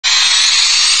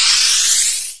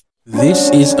This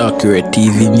is Accurate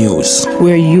TV News,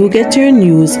 where you get your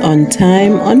news on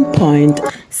time, on point.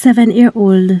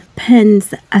 7-year-old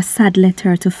pens a sad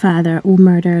letter to father who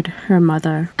murdered her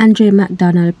mother. Andreen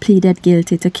McDonald pleaded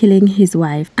guilty to killing his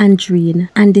wife, Andreen,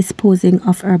 and disposing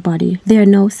of her body. Their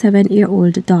now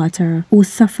 7-year-old daughter, who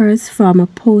suffers from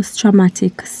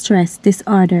post-traumatic stress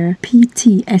disorder,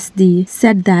 PTSD,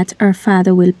 said that her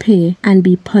father will pay and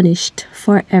be punished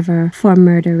forever for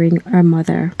murdering her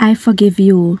mother. I forgive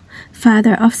you.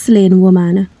 Father of slain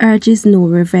woman urges no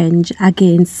revenge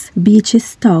against Beachy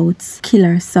Stout's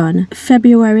killer son.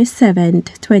 February 7,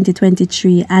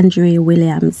 2023, Andre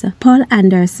Williams. Paul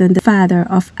Anderson, the father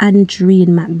of Andreen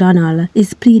McDonald,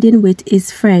 is pleading with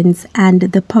his friends and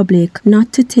the public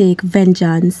not to take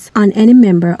vengeance on any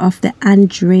member of the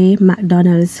Andre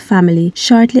McDonald's family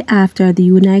shortly after the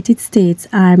United States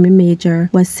Army Major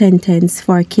was sentenced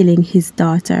for killing his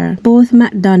daughter. Both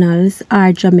McDonalds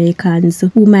are Jamaicans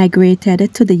who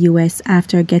migrated to the U.S.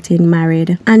 after getting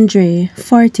married. Andre,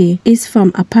 40, is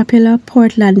from a popular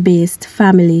Portland-based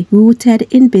family rooted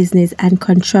in business and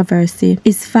controversy.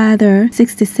 His father,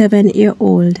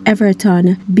 67-year-old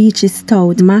Everton Beachy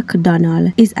Stout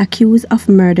McDonald, is accused of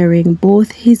murdering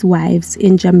both his wives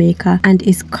in Jamaica and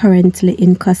is currently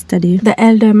in custody. The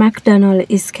elder McDonald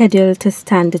is scheduled to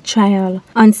stand trial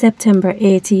on September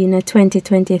 18,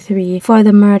 2023 for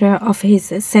the murder of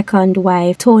his second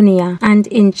wife, Tonia, and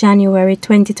in January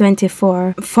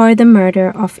 2024 for the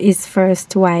murder of his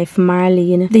first wife,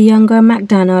 Marlene. The younger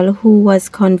McDonald, who was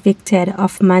convicted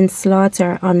of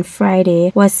manslaughter on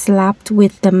Friday, was slapped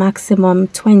with the maximum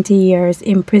 20 years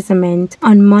imprisonment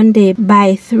on Monday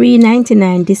by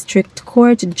 399 District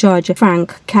Court Judge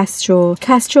Frank Castro.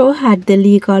 Castro had the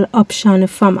legal option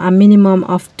from a minimum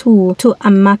of 2 to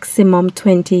a maximum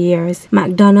 20 years.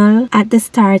 McDonald, at the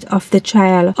start of the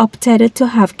trial, opted to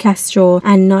have Castro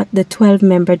and not the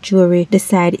 12-member jury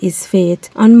decide his fate.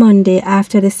 On Monday,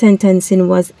 after the sentencing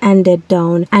was handed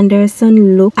down,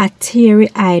 Anderson looked at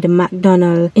teary-eyed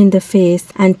McDonald in the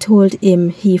face and told him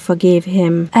he forgave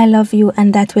him. I love you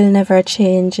and that will never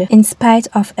change. In spite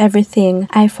of everything,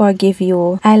 I forgive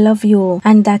you. I love you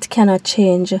and that cannot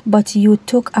change. But you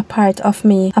took a part of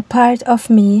me. A part of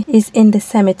me is in the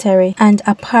cemetery and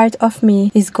a part of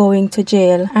me is going to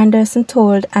jail, Anderson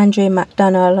told Andre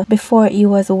McDonald before he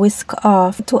was whisked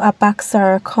off to a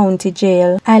Bexar County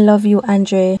jail. I love you,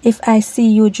 Andre. If I see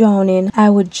you drowning, I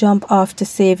would jump off to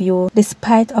save you,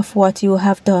 despite of what you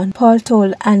have done. Paul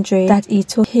told Andre that he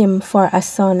took him for a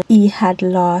son he had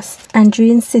lost.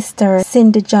 Andreen's sister,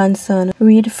 Cindy Johnson,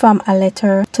 read from a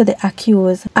letter to the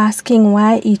accused, asking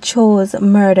why he chose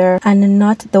murder and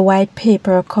not the white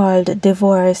paper called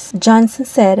divorce. Johnson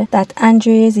said that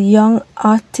Andre's young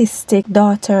autistic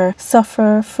daughter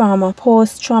suffered from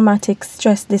post-traumatic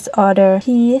stress disorder,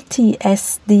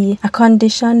 PTSD, a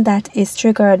condition that is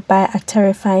triggered by a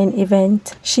terrifying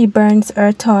event. She burns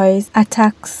her toys,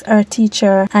 attacks her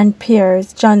teacher and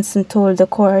peers, Johnson told the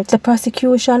court. The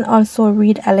prosecution also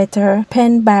read a letter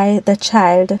penned by the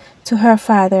child to her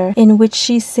father, in which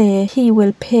she said he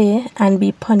will pay and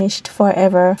be punished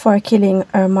forever for killing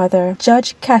her mother.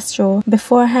 Judge Castro,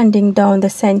 before handing down the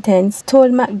sentence,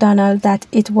 told McDonald that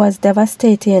it was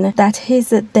devastating that his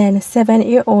then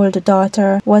 7-year-old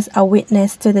daughter was a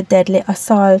witness to the deadly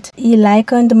assault. He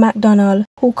likened McDonald,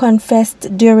 who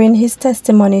confessed during his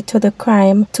testimony to the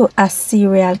crime, to a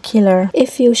serial killer.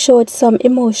 If you showed some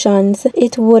emotions,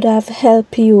 it would have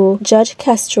helped you, Judge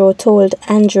Castro told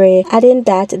Andre, adding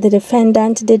that the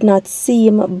defendant did not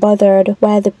seem bothered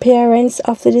while the parents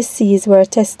of the deceased were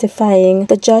testifying.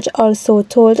 The judge also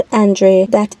told Andre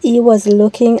that he was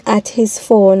looking at his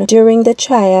phone during the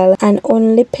trial and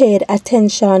only paid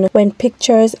attention when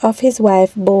pictures of his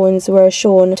wife's bones were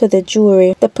shown to the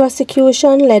jury. The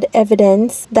prosecution led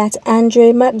evidence that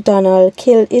Andre McDonald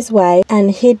killed his wife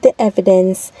and hid the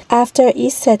evidence after he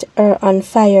set her on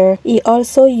fire. He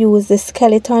also used the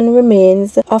skeleton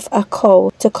remains of a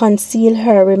cow to conceal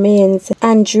her remains.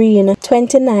 Andreen,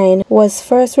 29, was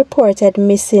first reported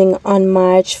missing on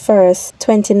March 1,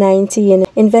 2019.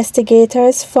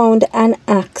 Investigators found an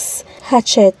axe,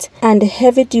 hatchet, and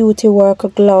heavy-duty work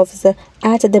gloves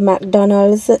at the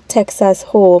McDonald's Texas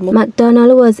home.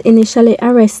 McDonald was initially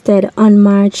arrested on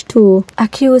March 2,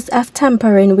 accused of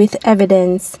tampering with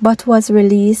evidence, but was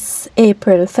released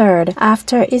April 3rd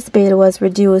after his bail was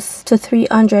reduced to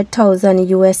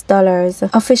 $300,000.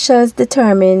 Officials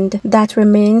determined that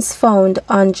remains found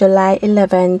on July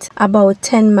 11th, about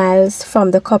 10 miles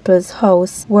from the couple's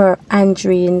house, were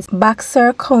Andreen's.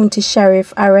 Bexar County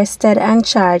Sheriff arrested and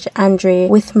charged Andre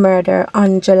with murder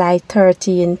on July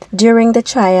 13th. During During the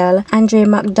trial, Andreen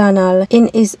McDonald, in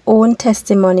his own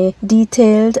testimony,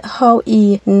 detailed how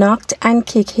he knocked and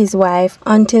kicked his wife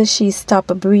until she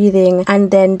stopped breathing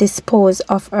and then disposed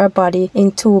of her body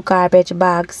in 2 garbage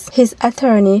bags. His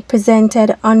attorney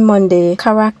presented on Monday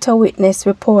character witness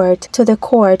report to the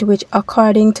court which,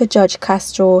 according to Judge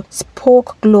Castro,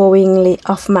 spoke glowingly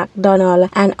of McDonald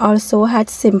and also had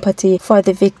sympathy for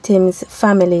the victim's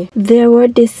family. There were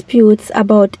disputes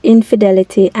about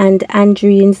infidelity and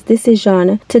Andreen's decision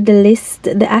to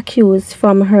delist the accused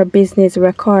from her business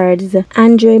records.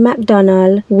 Andreen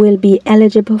McDonald will be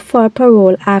eligible for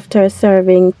parole after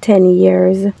serving 10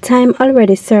 years. Time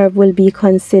already served will be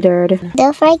considered.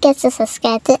 Don't forget to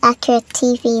subscribe to Accurate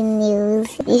TV News.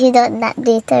 If you don't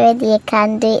do it already, you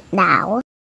can do it now.